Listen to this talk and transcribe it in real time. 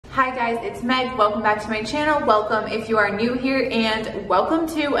Hi guys, it's Meg. Welcome back to my channel. Welcome if you are new here, and welcome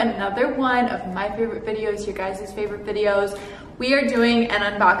to another one of my favorite videos, your guys' favorite videos. We are doing an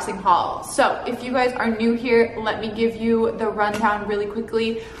unboxing haul. So if you guys are new here, let me give you the rundown really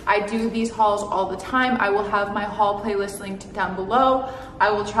quickly. I do these hauls all the time. I will have my haul playlist linked down below. I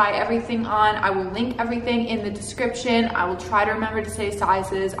will try everything on. I will link everything in the description. I will try to remember to say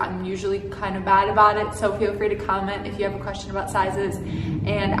sizes. I'm usually kind of bad about it, so feel free to comment if you have a question about sizes,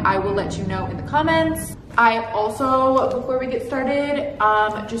 and I will let you know in the comments. I also, before we get started,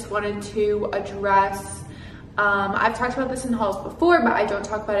 just wanted to address, I've talked about this in hauls before, but I don't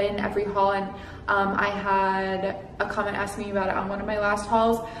talk about it in every haul, and I had a comment asking me about it on one of my last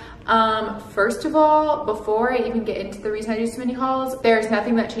hauls. First of all, before I even get into the reason I do so many hauls, there's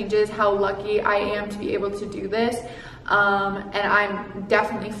nothing that changes how lucky I am to be able to do this, and I'm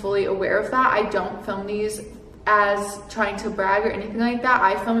definitely fully aware of that. I don't film these as trying to brag or anything like that.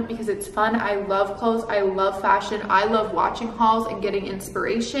 I film it because it's fun. I love clothes, I love fashion, I love watching hauls and getting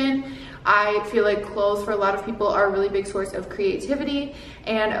inspiration. I feel like clothes for a lot of people are a really big source of creativity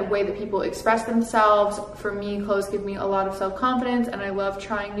and a way that people express themselves. For me, clothes give me a lot of self-confidence, and I love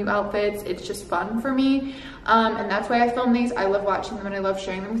trying new outfits. It's just fun for me, and that's why I film these. I love watching them and I love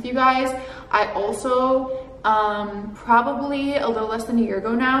sharing them with you guys. I also probably a little less than a year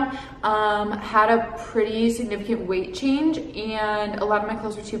ago now, had a pretty significant weight change, and a lot of my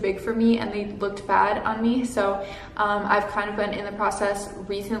clothes were too big for me and they looked bad on me. So I've kind of been in the process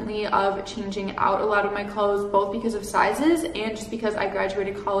recently of changing out a lot of my clothes, both because of sizes and just because I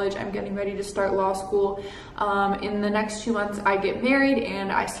graduated college. I'm getting ready to start law school. In the next 2 months I get married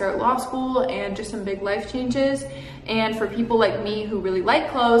and I start law school, and just some big life changes. And for people like me who really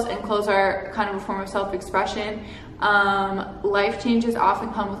like clothes, and clothes are kind of a form of self-expression, life changes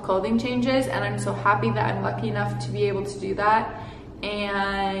often come with clothing changes, and I'm so happy that I'm lucky enough to be able to do that.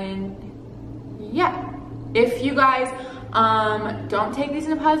 And yeah, if you guys don't take these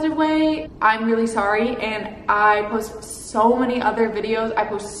in a positive way, I'm really sorry. And I post so many other videos, I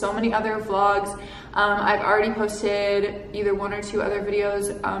post so many other vlogs. I've already posted either 1 or 2 other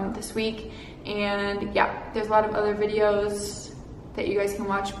videos this week, and yeah, there's a lot of other videos that you guys can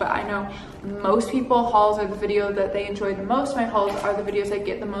watch, but I know most people, hauls are the video that they enjoy the most. My hauls are the videos that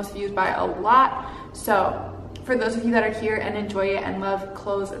get the most views by a lot. So for those of you that are here and enjoy it and love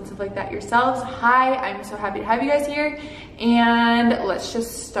clothes and stuff like that yourselves, hi, I'm so happy to have you guys here, and let's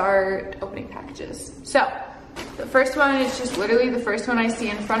just start opening packages. So the first one is just literally the first one I see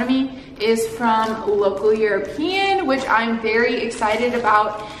in front of me, is from Local European, which I'm very excited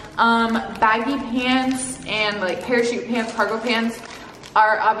about. Baggy pants and like parachute pants, cargo pants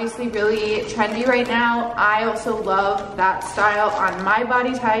are obviously really trendy right now. I also love that style on my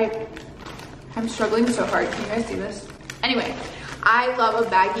body type. I'm struggling so hard, can you guys see this? Anyway, I love a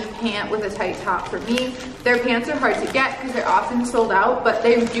baggy pant with a tight top. For me, their pants are hard to get because they're often sold out, but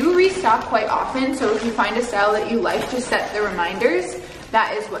they do restock quite often. So if you find a style that you like, just set the reminders.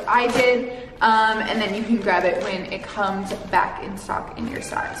 That is what I did. And then you can grab it when it comes back in stock in your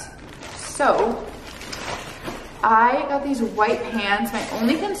size. So I got these white pants. My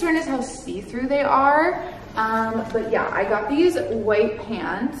only concern is how see-through they are. But yeah, I got these white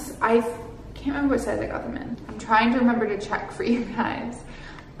pants. I can't remember what size I got them in. I'm trying to remember to check for you guys.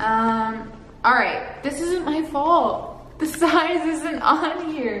 All right, this isn't my fault. The size isn't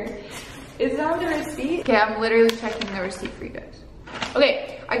on here. Is it on the receipt? Okay, I'm literally checking the receipt for you guys.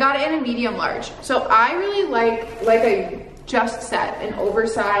 Okay, I got it in a medium large. So I really like I just said, an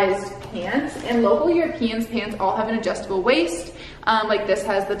oversized pants, and Local Europeans pants all have an adjustable waist. Like this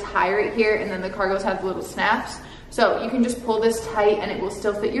has the tie right here, and then the cargos have the little snaps. So you can just pull this tight and it will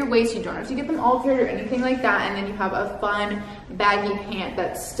still fit your waist. You don't have to get them altered or anything like that. And then you have a fun baggy pant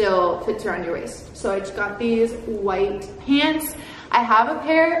that still fits around your waist. So I just got these white pants. I have a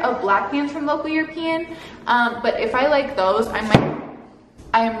pair of black pants from Local European, but if I like those, I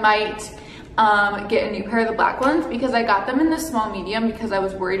might get a new pair of the black ones, because I got them in the small medium because I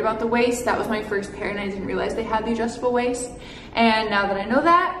was worried about the waist. That was my first pair and I didn't realize they had the adjustable waist. And now that I know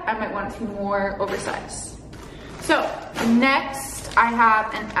that, I might want it to be more oversized. So next I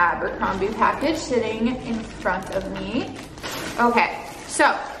have an Abercrombie package sitting in front of me. Okay,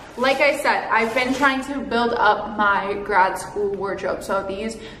 so like I said, I've been trying to build up my grad school wardrobe. So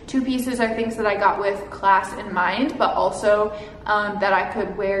these 2 pieces are things that I got with class in mind, but also that I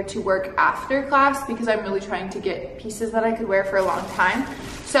could wear to work after class, because I'm really trying to get pieces that I could wear for a long time.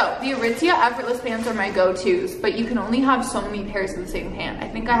 So the Aritzia effortless pants are my go-tos, but you can only have so many pairs of the same pant. I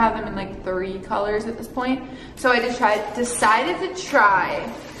think I have them in like 3 colors at this point. So I decided to try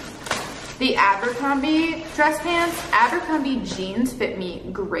the Abercrombie dress pants. Abercrombie jeans fit me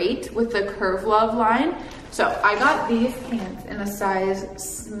great with the Curve Love line. So I got these pants in a size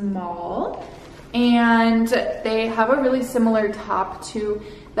small, and they have a really similar top to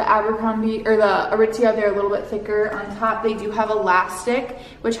the Abercrombie or the Aritzia. They're a little bit thicker on top. They do have elastic,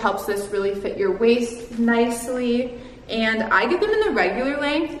 which helps this really fit your waist nicely. And I get them in the regular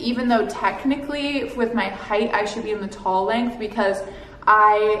length, even though technically with my height, I should be in the tall length, because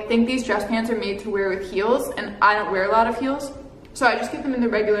I think these dress pants are made to wear with heels, and I don't wear a lot of heels. So I just get them in the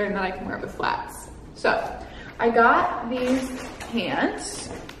regular, and then I can wear it with flats. So I got these pants,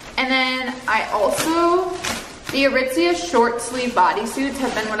 and then I also, the Aritzia short sleeve bodysuits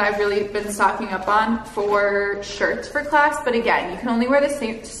have been what I've really been stocking up on for shirts for class. But again, you can only wear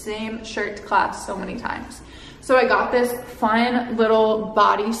the same shirt to class so many times. So I got this fun little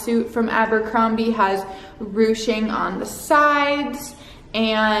bodysuit from Abercrombie, has ruching on the sides,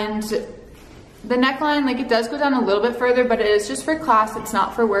 and the neckline, like, it does go down a little bit further, but it is just for class. It's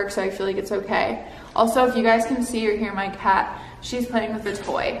not for work, so I feel like it's okay. Also, if you guys can see or hear my cat, she's playing with a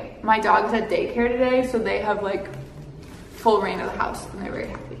toy. My dog is at daycare today, so they have like full reign of the house, and they're very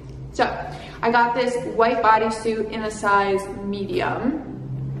happy. So I got this white bodysuit in a size medium.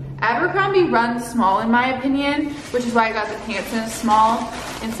 Abercrombie runs small in my opinion, which is why I got the pants in a small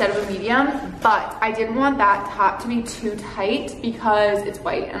instead of a medium, but I didn't want that top to be too tight because it's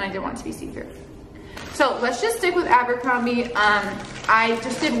white and I didn't want it to be see-through. So let's just stick with Abercrombie. I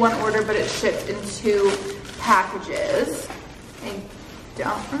just did one order, but it shipped in 2 packages. I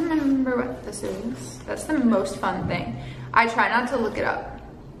don't remember what this is. That's the most fun thing. I try not to look it up.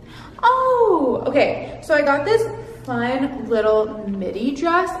 Oh, okay. So I got this fun little midi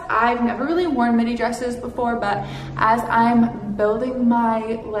dress. I've never really worn midi dresses before, but as I'm building my,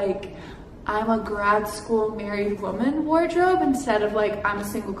 like, I'm a grad school married woman wardrobe instead of like I'm a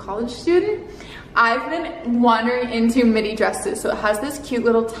single college student, I've been wandering into midi dresses. So it has this cute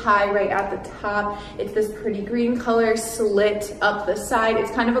little tie right at the top. It's this pretty green color slit up the side.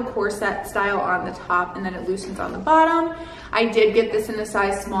 It's kind of a corset style on the top, and then it loosens on the bottom. I did get this in a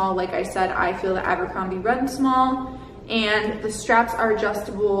size small. Like I said, I feel that Abercrombie runs small, and the straps are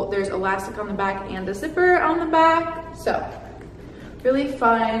adjustable. There's elastic on the back and a zipper on the back. So really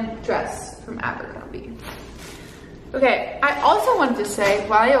fun dress from Abercrombie. Okay, I also wanted to say,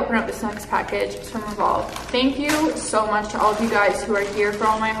 while I open up this next package, it's from Revolve, thank you so much to all of you guys who are here for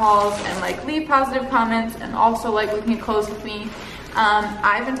all my hauls and like leave positive comments and also like looking at clothes with me.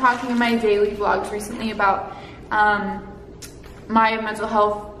 I've been talking in my daily vlogs recently about my mental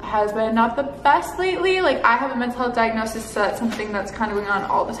health has been not the best lately. Like, I have a mental health diagnosis, so that's something that's kind of going on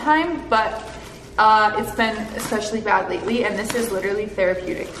all the time, but it's been especially bad lately, and this is literally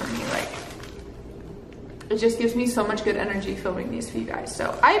therapeutic for me. Like, it just gives me so much good energy filming these for you guys.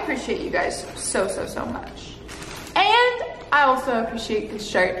 So I appreciate you guys so much. And I also appreciate this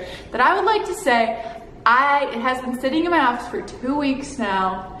shirt that I would like to say, it has been sitting in my office for 2 weeks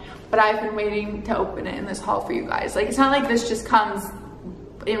now, but I've been waiting to open it in this haul for you guys. Like, it's not like this just comes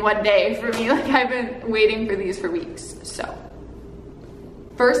in one day for me. Like, I've been waiting for these for weeks. So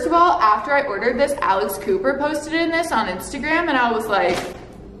first of all, after I ordered this, Alex Cooper posted in this on Instagram, and I was like,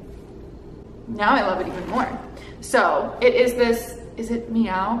 now I love it even more. So it is this, is it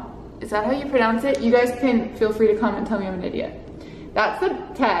Meow? Is that how you pronounce it? You guys can feel free to comment and tell me I'm an idiot. That's the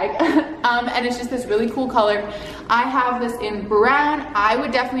tag. And it's just this really cool color. I have this in brown. I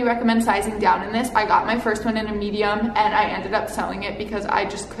would definitely recommend sizing down in this. I got my first one in a medium, and I ended up selling it because I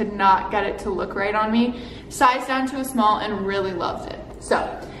just could not get it to look right on me. Sized down to a small and really loved it.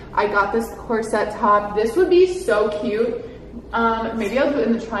 So I got this corset top. This would be so cute. Maybe I'll do it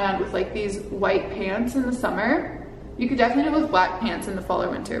in the try on with like these white pants in the summer. You could definitely do it with black pants in the fall or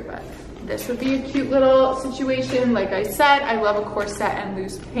winter, but this would be a cute little situation. Like I said, I love a corset and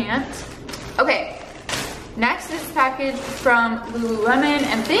loose pant. Okay, next is a package from Lululemon,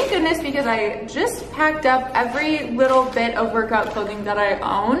 and thank goodness, because I just packed up every little bit of workout clothing that I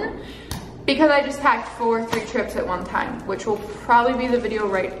own, because I just packed 3 trips at one time, which will probably be the video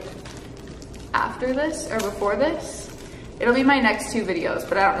right after this or before this. It'll be my next 2 videos,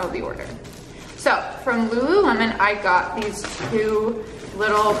 but I don't know the order. So from Lululemon, I got these 2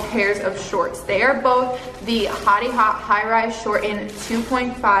 little pairs of shorts. They are both the Hottie Hot High Rise Short in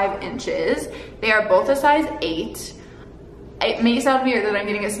 2.5 inches. They are both a size 8. It may sound weird that I'm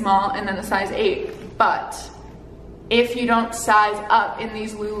getting a small and then a size 8, but if you don't size up in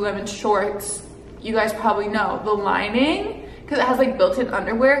these Lululemon shorts, you guys probably know the lining, because it has like built-in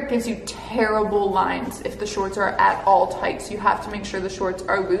underwear, gives you terrible lines if the shorts are at all tight. So you have to make sure the shorts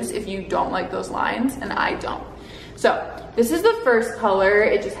are loose if you don't like those lines, and I don't. So this is the first color.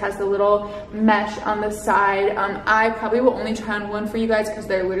 It just has the little mesh on the side. I probably will only try on one for you guys because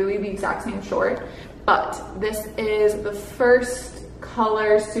they're literally the exact same short. But this is the first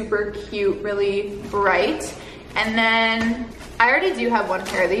color, super cute, really bright. And then I already do have one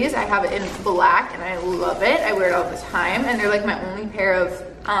pair of these. I have it in black and I love it. I wear it all the time and they're like my only pair of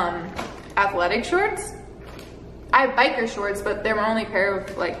athletic shorts. I have biker shorts, but they're my only pair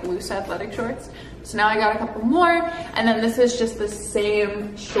of like loose athletic shorts. So now I got a couple more. And then this is just the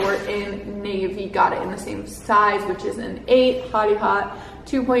same short in navy. Got it in the same size, which is an 8, hottie hot,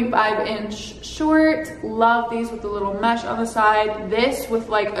 2.5 inch short. Love these with the little mesh on the side. This with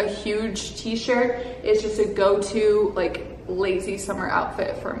like a huge t-shirt is just a go-to like lazy summer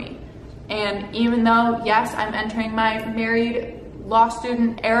outfit for me. And even though, yes, I'm entering my married law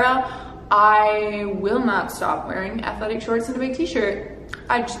student era, I will not stop wearing athletic shorts and a big t-shirt.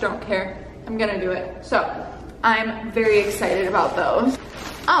 I just don't care. I'm gonna do it. So I'm very excited about those.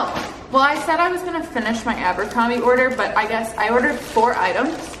 Oh, well, I said I was gonna finish my Abercrombie order, but I guess I ordered 4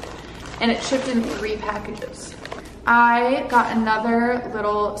 items and it shipped in 3 packages. I got another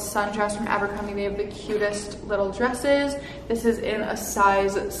little sundress from Abercrombie. They have the cutest little dresses. This is in a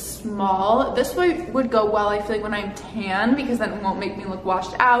size small. This would go well, I feel like, when I'm tan because then it won't make me look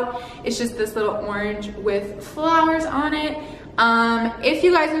washed out. It's just this little orange with flowers on it. If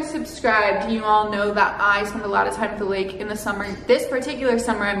you guys are subscribed, you all know that I spend a lot of time at the lake in the summer. This particular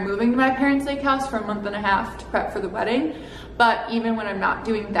summer, I'm moving to my parents' lake house for a month and a half to prep for the wedding. But even when I'm not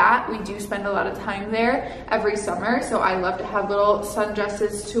doing that, we do spend a lot of time there every summer. So I love to have little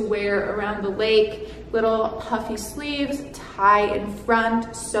sundresses to wear around the lake, little puffy sleeves, tie in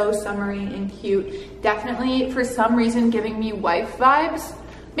front, so summery and cute. Definitely, for some reason, giving me wife vibes.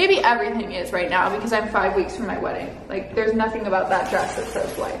 Maybe everything is right now because I'm 5 weeks from my wedding. Like, there's nothing about that dress that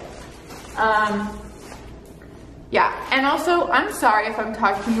says wife. Yeah, and also, I'm sorry if I'm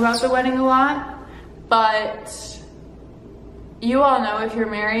talking about the wedding a lot, but you all know if you're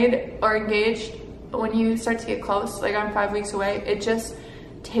married or engaged, when you start to get close, like I'm 5 weeks away, it just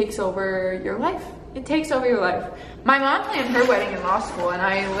takes over your life. It takes over your life. My mom planned her wedding in law school and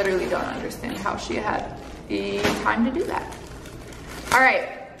I literally don't understand how she had the time to do that. All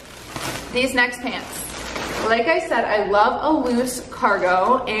right, these next pants. Like I said, I love a loose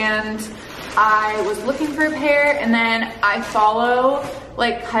cargo and I was looking for a pair and then I follow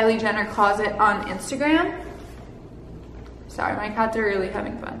like Kylie Jenner Closet on Instagram. Sorry, my cats are really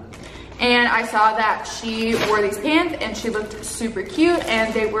having fun. And I saw that she wore these pants and she looked super cute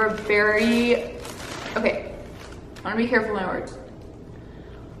and they were very, okay, I wanna be careful with my words.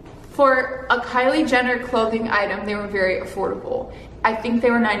 For a Kylie Jenner clothing item, they were very affordable. I think they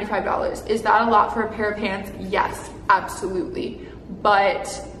were $95. Is that a lot for a pair of pants? Yes, absolutely.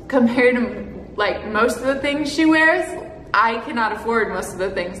 But compared to like most of the things she wears, I cannot afford most of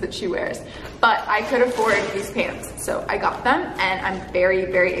the things that she wears, but I could afford these pants. So I got them and I'm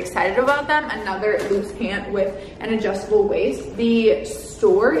very, very excited about them. Another loose pant with an adjustable waist. The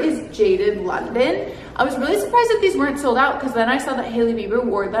store is Jaded London. I was really surprised that these weren't sold out because then I saw that Hailey Bieber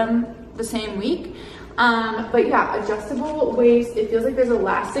wore them the same week. But yeah, adjustable waist. It feels like there's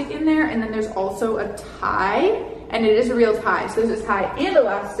elastic in there and then there's also a tie and it is a real tie. So there's a tie and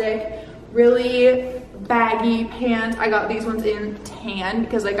elastic, really baggy pants. I got these ones in tan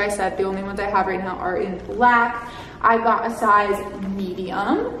because like I said, the only ones I have right now are in black. I got a size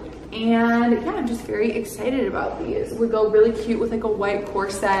medium and yeah, I'm just very excited about these. Would go really cute with like a white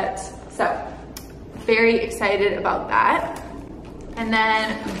corset. So very excited about that. And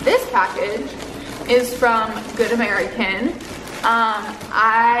then this package is from Good American.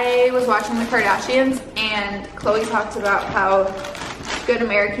 I was watching the Kardashians and Khloe talked about how Good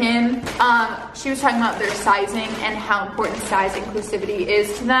American, she was talking about their sizing and how important size inclusivity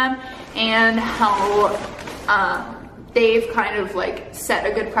is to them and how they've kind of like set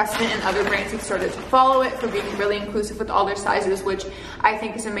a good precedent and other brands have started to follow it for being really inclusive with all their sizes, which I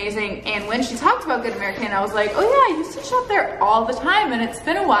think is amazing. And when she talked about Good American, I was like, oh yeah, I used to shop there all the time and it's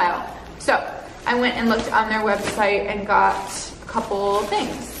been a while. So I went and looked on their website and got a couple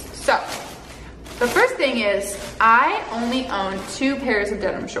things. So the first thing is I only own 2 pairs of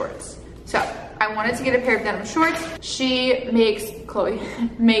denim shorts. So I wanted to get a pair of denim shorts.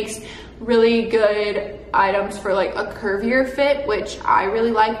 Khloe makes really good items for like a curvier fit, which I really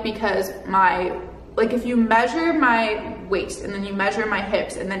like because if you measure my waist and then you measure my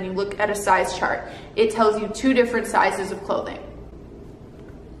hips and then you look at a size chart, it tells you 2 different sizes of clothing.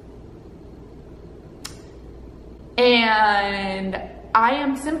 And I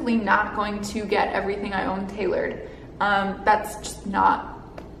am simply not going to get everything I own tailored. That's just not,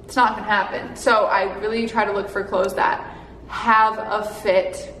 it's not gonna happen. So I really try to look for clothes that have a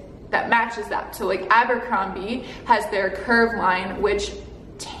fit that matches that. So like Abercrombie has their curve line, which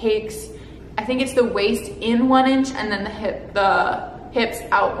takes, I think it's the waist in 1 inch and then the hips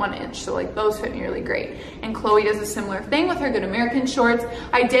out 1 inch. So like those fit me really great. And Chloe does a similar thing with her Good American shorts.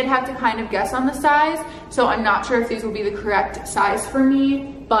 I did have to kind of guess on the size, so I'm not sure if these will be the correct size for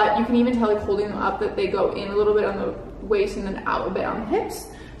me, but you can even tell like holding them up that they go in a little bit on the waist and then out a bit on the hips.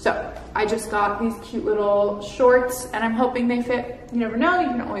 So I just got these cute little shorts and I'm hoping they fit. You never know, you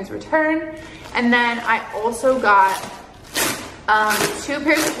can always return. And then I also got 2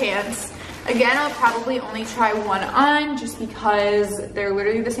 pairs of pants. Again, I'll probably only try one on just because they're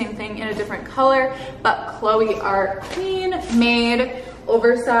literally the same thing in a different color, but Chloe are clean, made,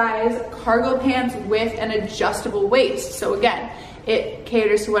 oversized cargo pants with an adjustable waist. So again, it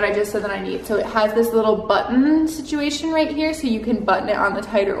caters to what I just said that I need. So it has this little button situation right here, so you can button it on the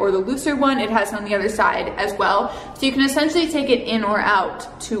tighter or the looser one. It has it on the other side as well. So you can essentially take it in or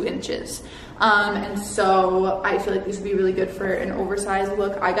out 2 inches. And so I feel like these would be really good for an oversized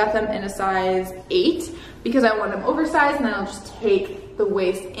look. I got them in a size 8 because I want them oversized, and then I'll just take the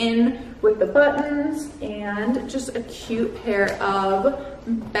waist in with the buttons and just a cute pair of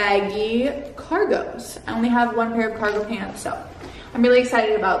baggy cargos. I only have 1 pair of cargo pants, so I'm really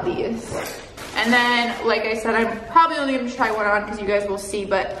excited about these. And then, like I said, I'm probably only gonna try one on because you guys will see,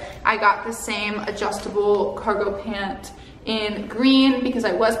 but I got the same adjustable cargo pant in green because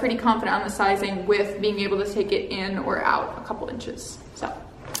I was pretty confident on the sizing with being able to take it in or out a couple inches. So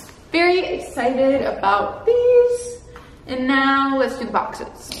very excited about these. And now let's do the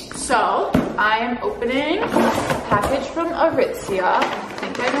boxes. So I am opening a package from Aritzia. I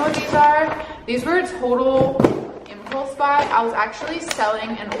think I know what these are. These were a total impulse buy. I was actually selling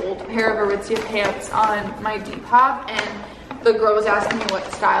an old pair of Aritzia pants on my Depop, and the girl was asking me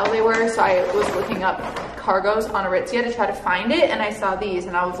what style they were, so I was looking up cargos on Aritzia to try to find it, and I saw these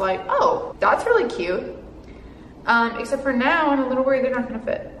and I was like, oh, that's really cute. Except for now, I'm a little worried they're not gonna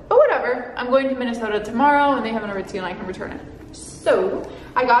fit. But whatever, I'm going to Minnesota tomorrow and they have an Aritzia and I can return it. So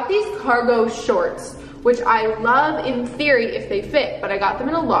I got these cargo shorts, which I love in theory if they fit, but I got them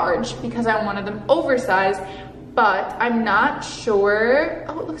in a large because I wanted them oversized, but I'm not sure.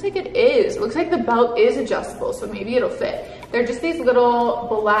 Oh, it looks like it is. It looks like the belt is adjustable, so maybe it'll fit. They're just these little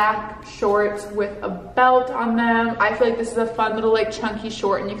black shorts with a belt on them. I feel like this is a fun little like chunky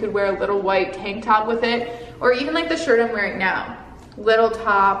short, and you could wear a little white tank top with it, or even like the shirt I'm wearing now. Little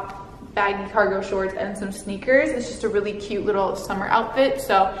top, baggy cargo shorts, and some sneakers. It's just a really cute little summer outfit.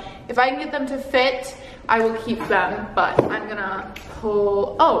 So if I can get them to fit, I will keep them, but I'm gonna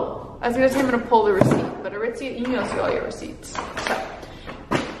pull, oh, I was gonna say I'm gonna pull the receipt, but Aritzia emails you all your receipts. So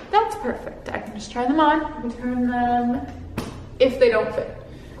that's perfect. I can just try them on, return them if they don't fit.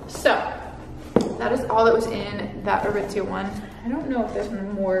 So that is all that was in that Aritzia one. I don't know if there's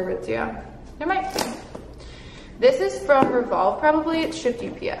more Aritzia. There might be. This is from Revolve probably. It's shipped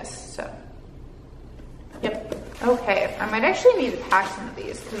UPS, so. Yep. Okay, I might actually need to pack some of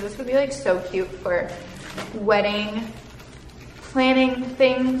these because this would be like so cute for wedding planning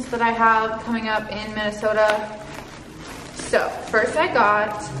things that I have coming up in Minnesota. So first I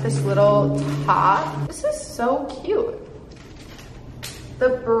got this little top. This is so cute. The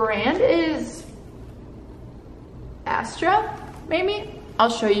brand is Astra, maybe? I'll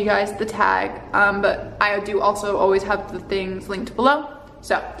show you guys the tag, but I do also always have the things linked below.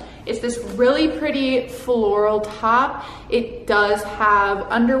 So it's this really pretty floral top. It does have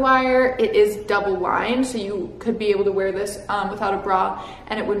underwire. It is double lined, so you could be able to wear this without a bra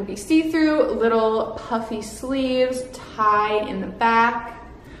and it wouldn't be see-through. Little puffy sleeves, tie in the back.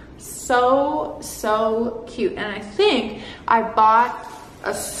 So, so cute. And I think I bought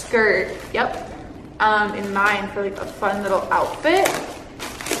a skirt, yep, in mine for like a fun little outfit.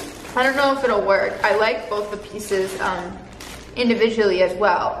 I don't know if it'll work. I like both the pieces individually as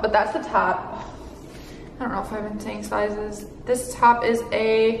well, but that's the top. I don't know if I've been saying sizes. This top is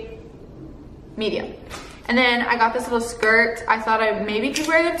a medium. And then I got this little skirt. I thought I maybe could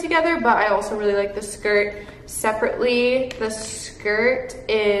wear them together, but I also really like the skirt separately. The skirt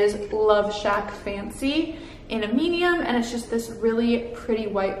is Love Shack Fancy in a medium, and it's just this really pretty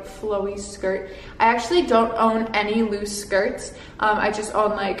white flowy skirt. I actually don't own any loose skirts. I just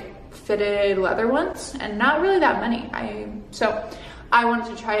own like fitted leather ones, and not really that many. So I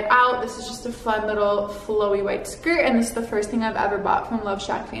wanted to try it out. This is just a fun little flowy white skirt, and this is the first thing I've ever bought from Love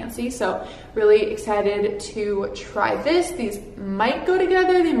Shack Fancy, so really excited to try this. These might go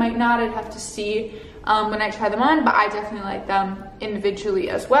together, they might not, I'd have to see. when I try them on, but I definitely like them individually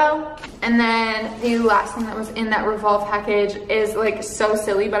as well. And then the last thing that was in that Revolve package is like so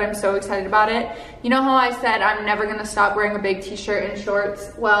silly, but I'm so excited about it. You know how I said I'm never gonna stop wearing a big t-shirt and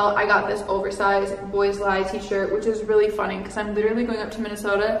shorts? Well, I got this oversized Boys Lie t-shirt, which is really funny because I'm literally going up to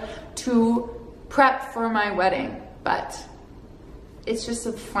Minnesota to prep for my wedding, but it's just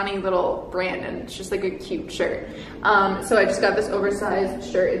a funny little brand and it's just like a cute shirt. So I just got this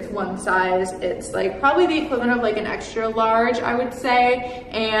oversized shirt. It's one size. It's like probably the equivalent of like an extra large, I would say.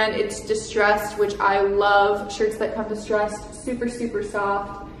 And it's distressed, which I love shirts that come distressed. Super, super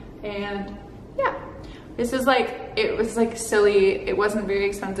soft. And yeah, this is like, it was like silly. It wasn't very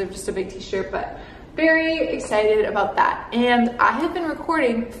expensive, just a big t-shirt, but very excited about that. And I have been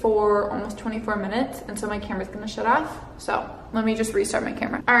recording for almost 24 minutes, and so my camera's gonna shut off. So let me just restart my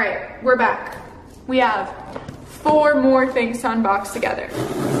camera. All right, we're back. We have 4 more things to unbox together.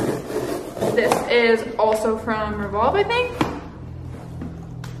 This is also from Revolve, I think.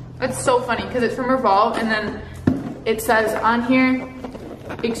 It's so funny because it's from Revolve, and then it says on here,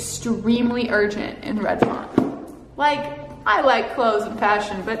 extremely urgent in red font. Like, I like clothes and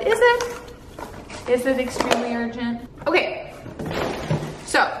fashion, but is it? Is it extremely urgent? Okay,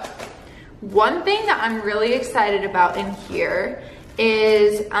 so one thing that I'm really excited about in here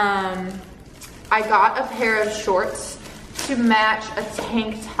is I got a pair of shorts to match a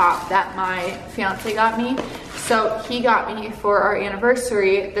tank top that my fiance got me. So he got me for our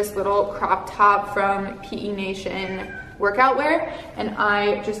anniversary this little crop top from PE Nation workout wear, and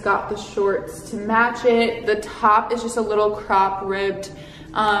I just got the shorts to match it. The top is just a little crop ribbed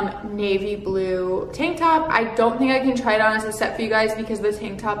navy blue tank top. I don't think I can try it on as a set for you guys because the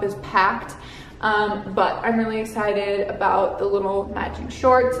tank top is packed, but I'm really excited about the little matching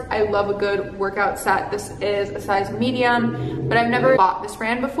shorts. I love a good workout set. This is a size medium, but I've never bought this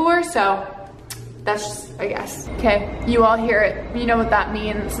brand before, so that's just, I guess. Okay, you all hear it. You know what that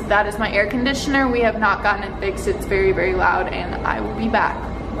means. That is my air conditioner. We have not gotten it fixed. It's very, very loud, and I will be back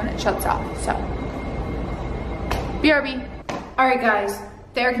when it shuts off, so BRB. All right, guys.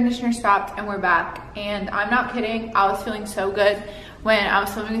 The air conditioner stopped and we're back, and I'm not kidding. I was feeling so good when I was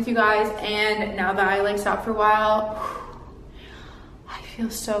filming with you guys, and now that I like stopped for a while, I feel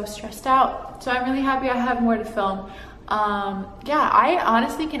so stressed out. So I'm really happy I have more to film. Yeah, I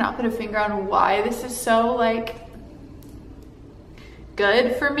honestly cannot put a finger on why this is so like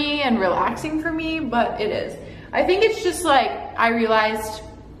good for me and relaxing for me, but it is. I think it's just like, I realized,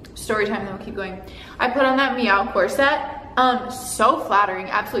 story time, then we'll keep going. I put on that Meow corset. So flattering,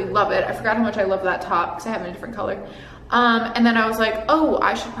 absolutely love it. I forgot how much I love that top because I have it in a different color. And then I was like, oh,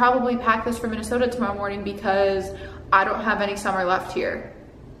 I should probably pack this for Minnesota tomorrow morning because I don't have any summer left here.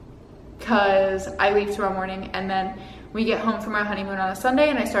 Because I leave tomorrow morning and then we get home from our honeymoon on a Sunday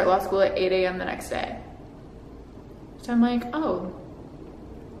and I start law school at 8 a.m. the next day. So I'm like, oh,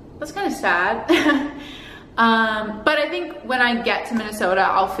 that's kind of sad. But I think when I get to Minnesota,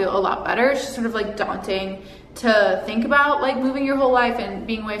 I'll feel a lot better. It's just sort of like daunting to think about like moving your whole life and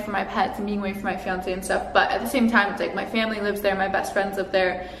being away from my pets and being away from my fiance and stuff. But at the same time, it's like my family lives there, my best friends live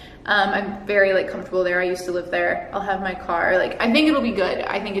there. I'm very like comfortable there. I used to live there. I'll have my car. Like, I think it'll be good.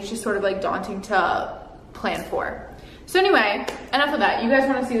 I think it's just sort of like daunting to plan for. So anyway, enough of that. You guys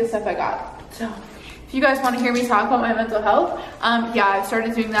want to see the stuff I got. So if you guys want to hear me talk about my mental health, yeah, I've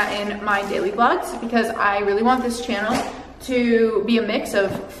started doing that in my daily vlogs because I really want this channel to be a mix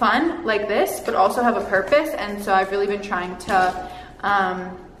of fun like this, but also have a purpose. And so I've really been trying to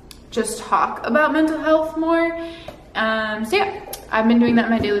just talk about mental health more. So yeah, I've been doing that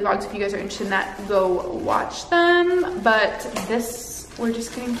in my daily vlogs. If you guys are interested in that, go watch them. But this, we're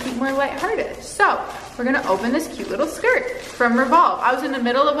just gonna keep more lighthearted. So we're gonna open this cute little skirt from Revolve. I was in the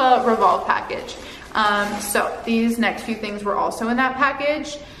middle of a Revolve package. So these next few things were also in that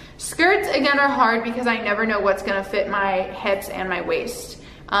package. Skirts, again, are hard because I never know what's gonna fit my hips and my waist.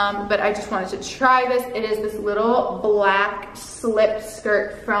 But I just wanted to try this. It is this little black slip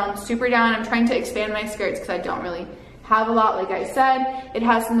skirt from Super Down. I'm trying to expand my skirts because I don't really have a lot, like I said. It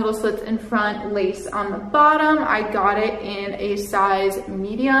has some little slits in front, lace on the bottom. I got it in a size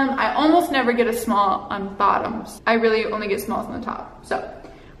medium. I almost never get a small on bottoms. I really only get smalls on the top. So,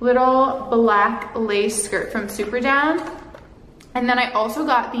 little black lace skirt from Super Down. And then I also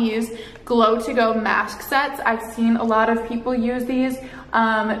got these Glow to Go mask sets. I've seen a lot of people use these.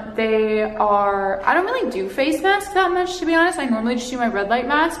 They are, I don't really do face masks that much, to be honest. I normally just do my red light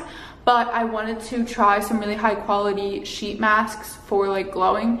mask, but I wanted to try some really high quality sheet masks for like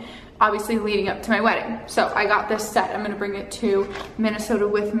glowing, obviously leading up to my wedding. So I got this set. I'm gonna bring it to Minnesota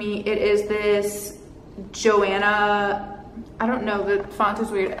with me. It is this Joanna I don't know, the font is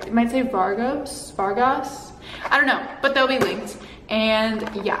weird. It might say Vargas. I don't know, but they'll be linked. And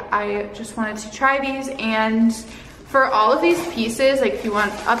yeah, I just wanted to try these. And for all of these pieces, like if you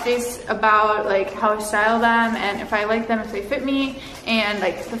want updates about like how I style them and if I like them, if they fit me, and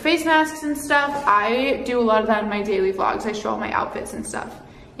like the face masks and stuff, I do a lot of that in my daily vlogs. I show all my outfits and stuff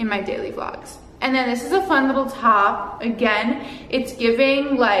in my daily vlogs. And then this is a fun little top. Again, it's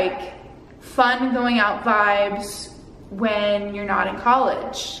giving like fun going out vibes when you're not in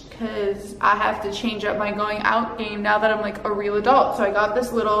college, because I have to change up my going out game now that I'm like a real adult. So I got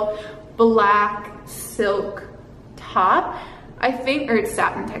this little black silk top, I think, or it's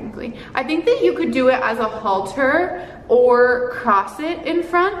satin technically. I think that you could do it as a halter or cross it in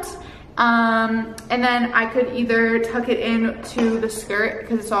front. And then I could either tuck it into the skirt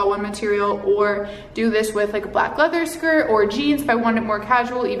because it's all one material, or do this with like a black leather skirt or jeans if I wanted it more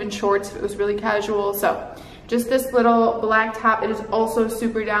casual, even shorts if it was really casual. So just this little black top. It is also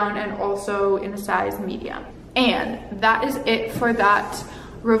super down and also in a size medium. And that is it for that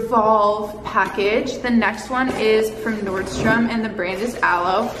Revolve package. The next one is from Nordstrom and the brand is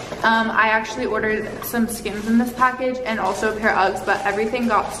Aloe. I actually ordered some Skims in this package and also a pair of Uggs, but everything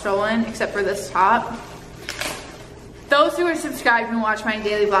got stolen except for this top. Those who are subscribed and watch my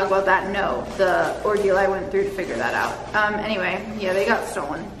daily vlog about that know the ordeal I went through to figure that out. Anyway, yeah, they got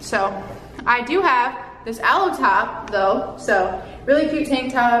stolen. So I do have this Aloe top though, so really cute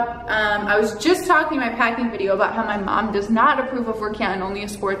tank top. I was just talking in my packing video about how my mom does not approve of working out in only a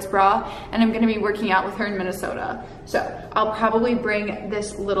sports bra, and I'm gonna be working out with her in Minnesota. So I'll probably bring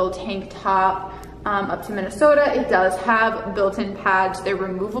this little tank top up to Minnesota. It does have built-in pads. They're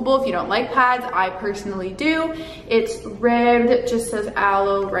removable if you don't like pads. I personally do. It's ribbed, it just says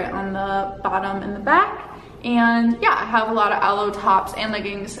Aloe right on the bottom and the back. And yeah, I have a lot of Aloe tops and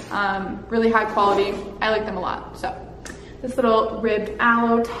leggings, really high quality. I like them a lot. So this little ribbed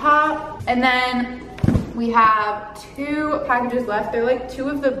Aloe top. And then we have 2 packages left. They're like 2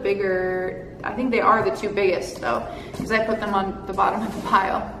 of the bigger, I think they are the 2 biggest though, because I put them on the bottom of the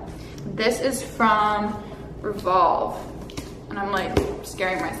pile. This is from Revolve. And I'm like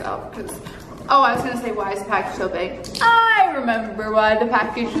scaring myself because, oh, I was gonna say, why is the package so big? I remember why the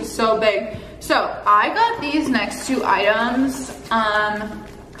package is so big. So I got these next 2 items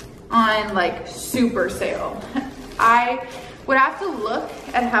on like super sale. I would have to look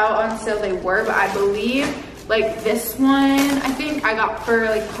at how on sale they were, but I believe like this one, I think I got for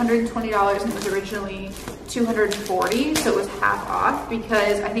like $120 and it was originally $240, so it was half off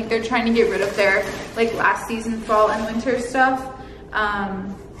because I think they're trying to get rid of their like last season fall and winter stuff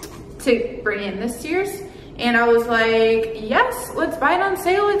to bring in this year's. And I was like, yes, let's buy it on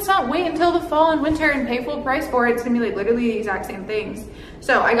sale. Let's not wait until the fall and winter and pay full price for it. It's gonna be like literally the exact same things.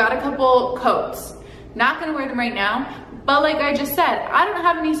 So I got a couple coats. Not gonna wear them right now, but like I just said, I don't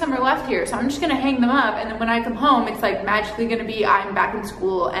have any summer left here, so I'm just gonna hang them up, and then when I come home, it's like magically gonna be I'm back in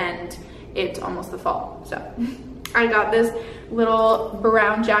school and it's almost the fall. So I got this little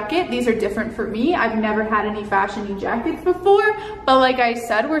brown jacket. These are different for me. I've never had any fashion-y jackets before, but like I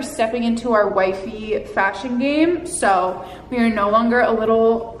said, we're stepping into our wifey fashion game, so we are no longer a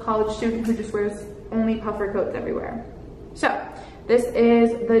little college student who just wears only puffer coats everywhere. So this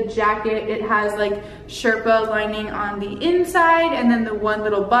is the jacket. It has like Sherpa lining on the inside and then the one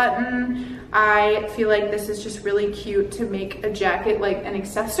little button. I feel like this is just really cute to make a jacket like an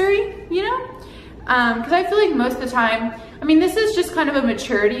accessory, you know? Because I feel like most of the time, I mean, this is just kind of a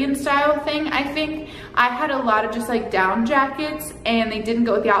maturity and style thing. I think I had a lot of just like down jackets and they didn't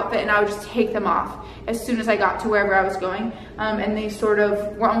go with the outfit, and I would just take them off as soon as I got to wherever I was going. And they sort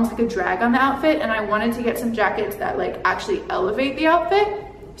of were almost like a drag on the outfit, and I wanted to get some jackets that like actually elevate the outfit.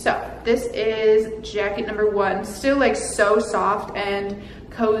 So this is jacket number 1. Still like so soft and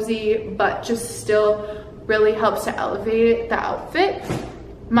cozy, but just still really helps to elevate the outfit.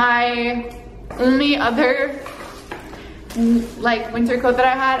 My only other like winter coat that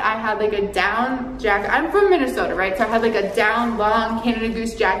I had like a down jacket. I'm from Minnesota, right? So I had like a down long Canada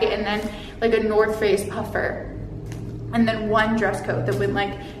Goose jacket and then like a North Face puffer. And then one dress coat that went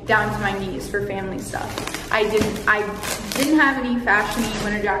like down to my knees for family stuff. I didn't have any fashion-y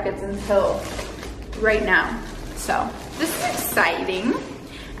winter jackets until right now. So this is exciting.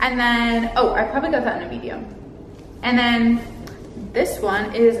 And then, oh, I probably got that in a medium. And then this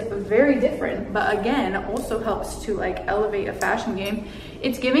one is very different, but again, also helps to like elevate a fashion game.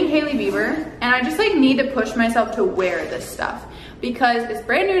 It's giving Hailey Bieber, and I just like need to push myself to wear this stuff because it's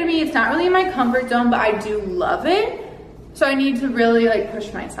brand new to me. It's not really in my comfort zone, but I do love it. So I need to really like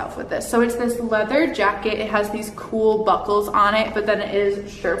push myself with this. So it's this leather jacket. It has these cool buckles on it, but then it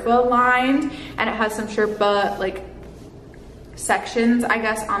is Sherpa lined, and it has some Sherpa like sections, I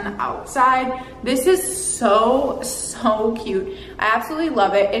guess, on the outside. This is so cute. I absolutely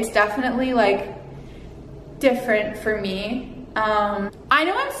love it. It's definitely like different for me. I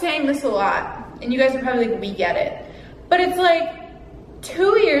know I'm saying this a lot and you guys are probably like, we get it, but it's like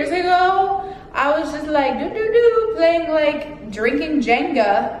 2 years ago I was just like playing, like drinking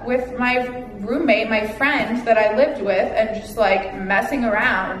Jenga with my roommate, my friend that I lived with, and just like messing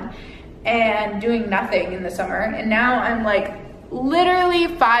around and doing nothing in the summer. And now I'm like literally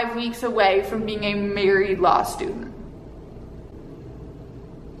 5 weeks away from being a married law student.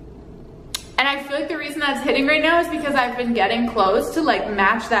 And I feel like the reason that's hitting right now is because I've been getting clothes to like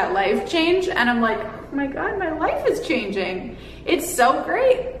match that life change, and I'm like, oh my God, my life is changing. It's so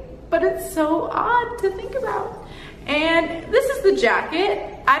great, but it's so odd to think about. And this is the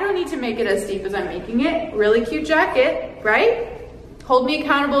jacket. I don't need to make it as deep as I'm making it. Really cute jacket, right? Hold me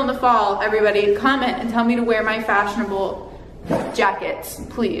accountable in the fall, everybody. Comment and tell me to wear my fashionable jackets,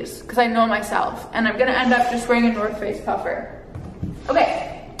 please, because I know myself. And I'm gonna end up just wearing a North Face puffer. Okay.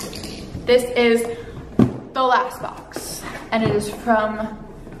 This is the last box, and it is from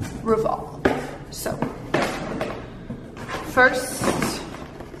Revolve. So, first,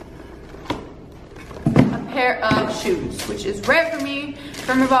 a pair of shoes, which is rare for me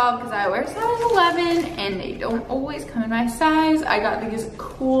from Revolve because I wear size 11 and they don't always come in my size. I got these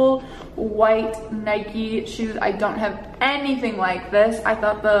cool white Nike shoes. I don't have anything like this. I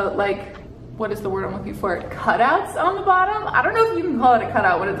thought the, like, what is the word I'm looking for? Cutouts on the bottom. I don't know if you can call it a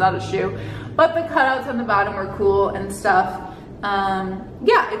cutout when it's not a shoe, but the cutouts on the bottom were cool and stuff.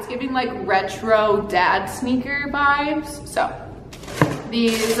 Yeah, it's giving like retro dad sneaker vibes. So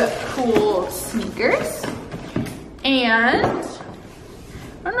these cool sneakers. And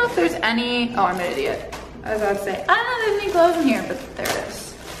I don't know if there's any, oh, I'm an idiot. I was about to say, I don't know if there's any clothes in here, but there it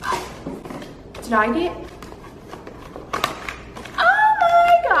is. Did I get?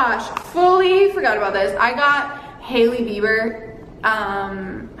 Gosh, fully forgot about this. I got Hailey Bieber,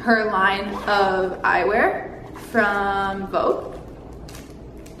 her line of eyewear from Vogue.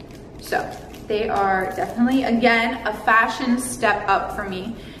 So they are definitely, again, a fashion step up for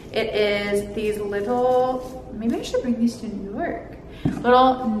me. It is these little, maybe I should bring these to New York.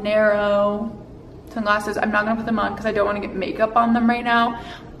 Little narrow sunglasses. I'm not gonna put them on because I don't want to get makeup on them right now,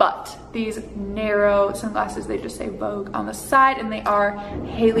 but these narrow sunglasses, they just say Vogue on the side, and they are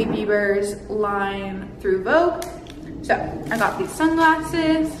Hailey Bieber's line through Vogue. So I got these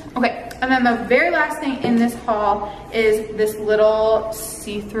sunglasses. Okay, and then the very last thing in this haul is this little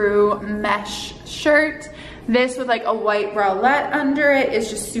see-through mesh shirt. This with like a white bralette under it is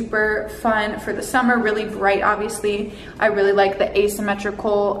just super fun for the summer, really bright, obviously. I really like the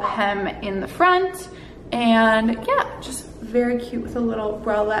asymmetrical hem in the front. And yeah, just very cute with a little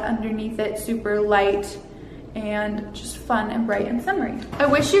bralette underneath it, super light and just fun and bright and summery. I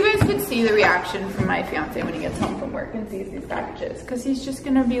wish you guys could see the reaction from my fiance when he gets home from work and sees these packages, because he's just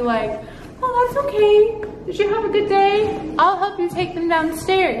gonna be like, oh, that's okay. Did you have a good day? I'll help you take them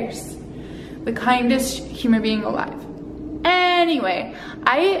downstairs. The kindest human being alive. Anyway,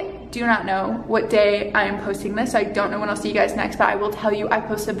 I do not know what day I am posting this. I don't know when I'll see you guys next, but I will tell you I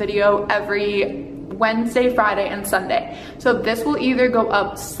post a video every Wednesday, Friday, and Sunday. So this will either go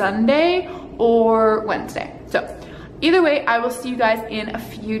up Sunday or Wednesday. So either way, I will see you guys in a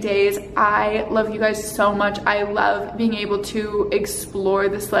few days. I love you guys so much. I love being able to explore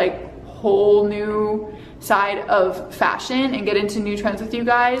this like whole new side of fashion and get into new trends with you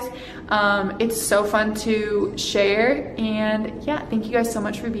guys. It's so fun to share, and yeah, thank you guys so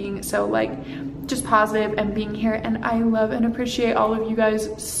much for being so like just positive and being here, and I love and appreciate all of you guys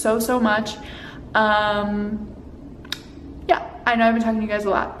so much. Yeah, I know I've been talking to you guys a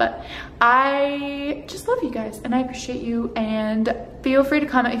lot, but I just love you guys and I appreciate you, and feel free to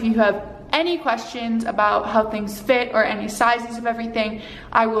comment if you have any questions about how things fit or any sizes of everything.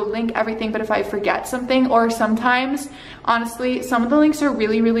 I will link everything, but if I forget something, or sometimes, honestly, some of the links are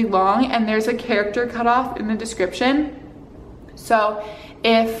really long and there's a character cutoff in the description. So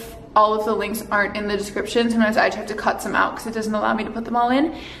if all of the links aren't in the description, sometimes I just have to cut some out because it doesn't allow me to put them all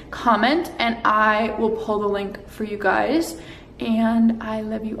in. Comment and I will pull the link for you guys. And I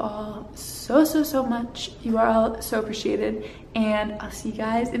love you all so much. You are all so appreciated. And I'll see you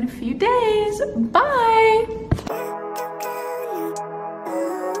guys in a few days. Bye.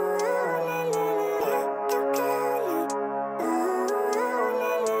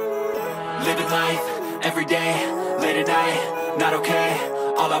 Living life every day, late at night, not okay.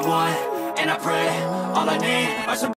 All I want, and I pray, all I need are some